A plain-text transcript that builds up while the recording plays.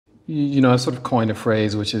I sort of coined a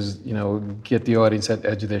phrase, which is, get the audience at the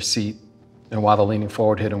edge of their seat, and while they're leaning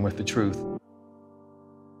forward, hit them with the truth.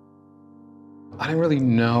 I didn't really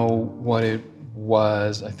know what it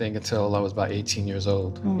was, I think, until I was about 18 years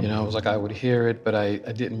old. It was like I would hear it, but I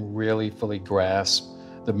didn't really fully grasp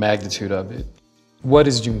the magnitude of it. What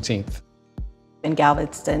is Juneteenth? In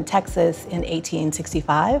Galveston, Texas in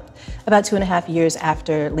 1865, about 2.5 years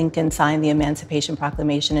after Lincoln signed the Emancipation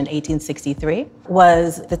Proclamation in 1863,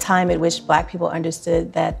 was the time at which Black people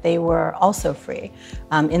understood that they were also free,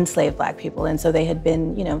 enslaved Black people. And so they had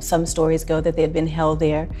been, some stories go that they had been held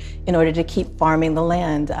there in order to keep farming the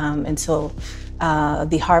land until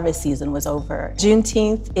the harvest season was over.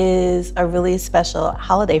 Juneteenth is a really special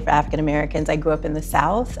holiday for African Americans. I grew up in the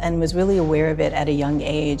South and was really aware of it at a young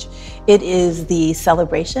age. It is the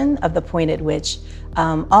celebration of the point at which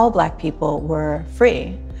all Black people were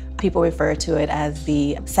free. People refer to it as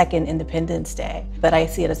the second Independence Day, but I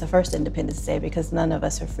see it as the first Independence Day because none of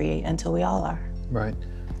us are free until we all are. Right.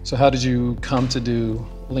 So how did you come to do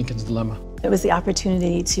Lincoln's Dilemma? It was the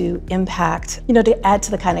opportunity to impact, to add to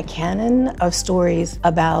the kind of canon of stories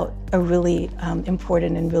about a really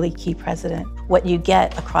important and really key president. What you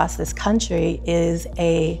get across this country is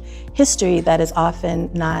a history that is often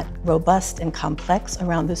not robust and complex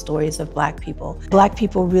around the stories of Black people. Black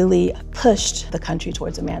people really pushed the country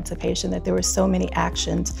towards emancipation, that there were so many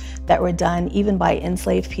actions that were done even by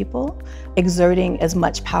enslaved people, exerting as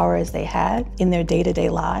much power as they had in their day-to-day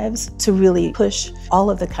lives to really push all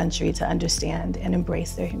of the country to understand and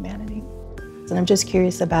embrace their humanity. And I'm just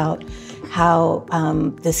curious about how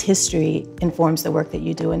this history informs the work that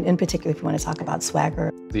you do, and in particular, if you want to talk about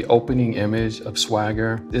swagger. The opening image of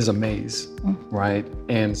swagger is a maze, right?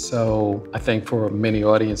 And so I think for many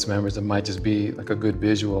audience members, it might just be like a good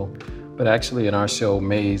visual, but actually in our show,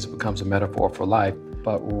 maze becomes a metaphor for life.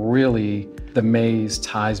 But really, the maze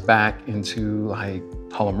ties back into like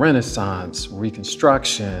Harlem Renaissance,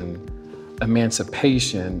 Reconstruction,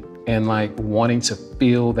 emancipation, and like wanting to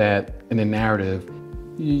feel that in a narrative.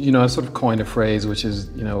 I sort of coined a phrase, which is,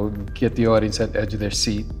 get the audience at the edge of their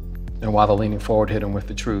seat, and while they're leaning forward, hit them with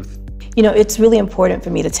the truth. It's really important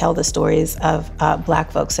for me to tell the stories of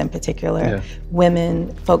Black folks in particular,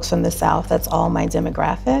 women, folks from the South. That's all my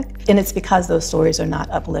demographic. And it's because those stories are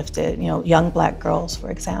not uplifted, young Black girls,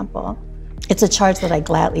 for example. It's a charge that I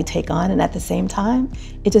gladly take on, and at the same time,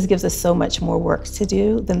 it just gives us so much more work to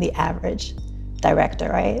do than the average director,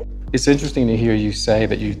 right? It's interesting to hear you say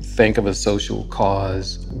that you think of a social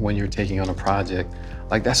cause when you're taking on a project.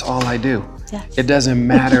 Like, that's all I do. Yes. It doesn't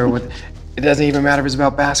matter it doesn't even matter if it's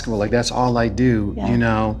about basketball. Like, that's all I do,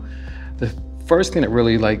 The first thing that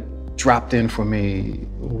really dropped in for me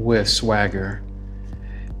with Swagger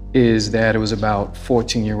is that it was about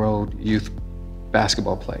 14-year-old youth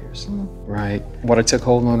basketball players, right? What I took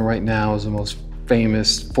hold on right now is the most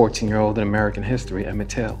famous 14-year-old in American history, Emmett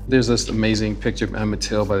Till. There's this amazing picture of Emmett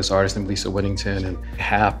Till by this artist named Lisa Whittington, and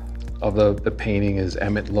half of the painting is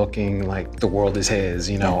Emmett looking like the world is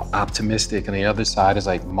his, optimistic, and the other side is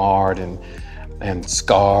like marred and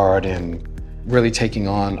scarred and really taking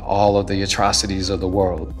on all of the atrocities of the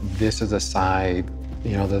world. This is a side,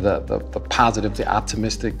 the positive, the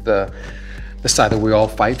optimistic, the side that we all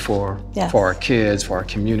fight for our kids, for our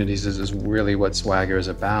communities. This is really what Swagger is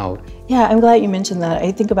about. Yeah, I'm glad you mentioned that.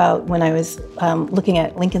 I think about when I was looking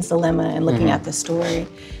at Lincoln's Dilemma and looking at the story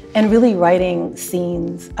and really writing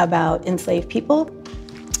scenes about enslaved people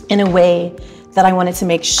in a way that I wanted to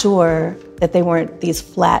make sure that they weren't these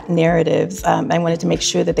flat narratives. I wanted to make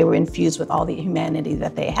sure that they were infused with all the humanity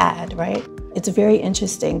that they had, right? It's very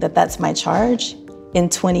interesting that that's my charge in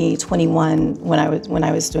 2021 when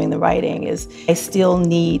I was doing the writing, is I still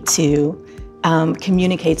need to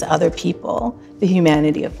communicate to other people the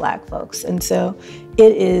humanity of Black folks. And so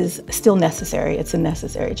it is still necessary. It's a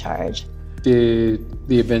necessary charge. Did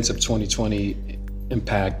the events of 2020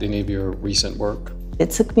 impact any of your recent work? It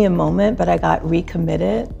took me a moment, but I got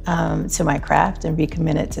recommitted to my craft and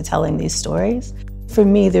recommitted to telling these stories. For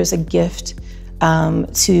me, there's a gift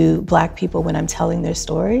to Black people when I'm telling their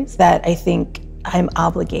stories that I think I'm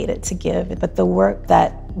obligated to give. But the work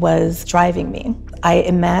that was driving me, I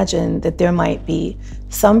imagined that there might be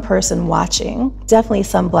some person watching, definitely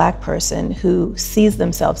some Black person who sees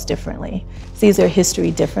themselves differently, sees their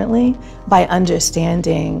history differently by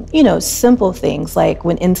understanding, simple things like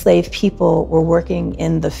when enslaved people were working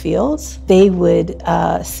in the fields, they would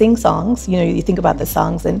sing songs. You think about the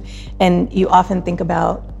songs and you often think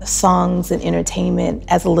about songs and entertainment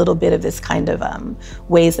as a little bit of this kind of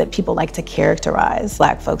ways that people like to characterize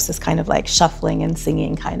Black folks as kind of like shuffling and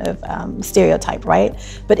singing kind of stereotype, right?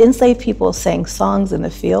 But enslaved people sang songs in the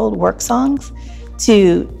field, work songs,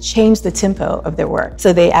 to change the tempo of their work.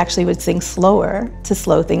 So they actually would sing slower to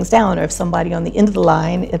slow things down, or if somebody on the end of the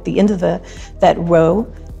line, at the end of that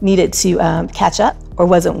row, needed to catch up or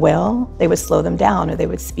wasn't well, they would slow them down or they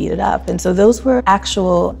would speed it up. And so those were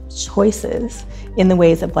actual choices in the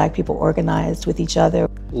ways that Black people organized with each other.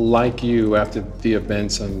 Like you, after the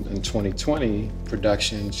events in 2020,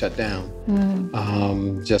 production shut down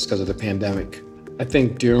just because of the pandemic. I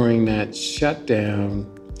think during that shutdown,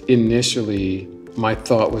 initially, my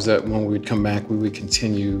thought was that when we would come back, we would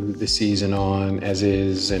continue the season on as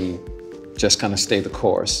is and just kind of stay the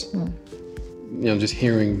course. You know, just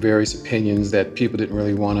hearing various opinions that people didn't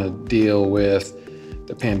really want to deal with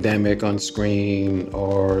the pandemic on screen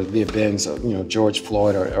or the events of, you know, George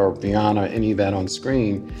Floyd or Breonna, any of that on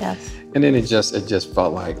screen. Yes. And then it just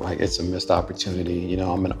felt like it's a missed opportunity. You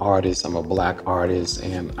know, I'm an artist, I'm a Black artist,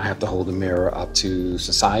 and I have to hold the mirror up to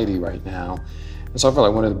society right now. And so I feel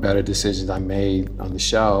like one of the better decisions I made on the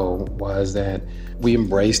show was that we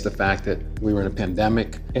embraced the fact that we were in a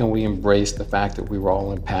pandemic, and we embraced the fact that we were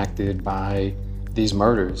all impacted by these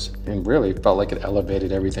murders, and really felt like it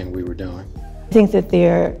elevated everything we were doing. I think that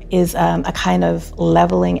there is a kind of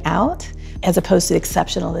leveling out as opposed to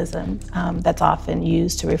exceptionalism that's often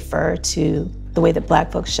used to refer to the way that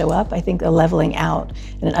Black folks show up. I think a leveling out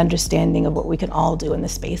and an understanding of what we can all do in the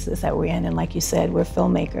spaces that we're in. And like you said, we're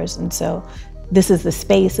filmmakers, and so this is the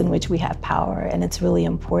space in which we have power, and it's really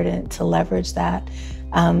important to leverage that,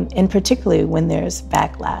 and particularly when there's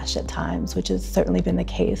backlash at times, which has certainly been the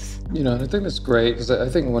case. You know, and I think that's great, because I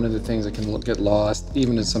think one of the things that can get lost,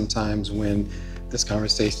 even in sometimes when this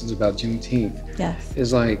conversation is about Juneteenth, yes,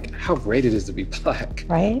 is like how great it is to be Black.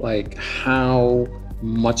 Right. Like how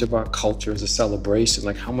much of our culture is a celebration,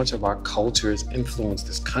 like how much of our culture has influenced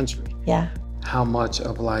this country. Yeah. How much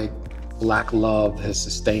of like Black love has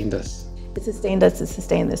sustained us. It sustained us to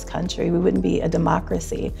sustain this country. We wouldn't be a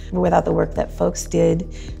democracy without the work that folks did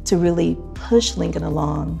to really push Lincoln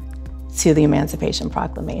along to the Emancipation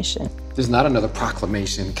Proclamation. There's not another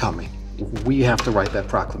proclamation coming. We have to write that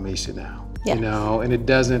proclamation now, yes, you know, and it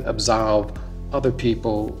doesn't absolve other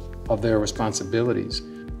people of their responsibilities.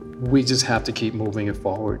 We just have to keep moving it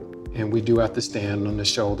forward. And we do have to stand on the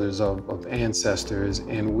shoulders of ancestors,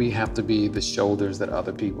 and we have to be the shoulders that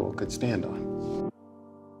other people could stand on.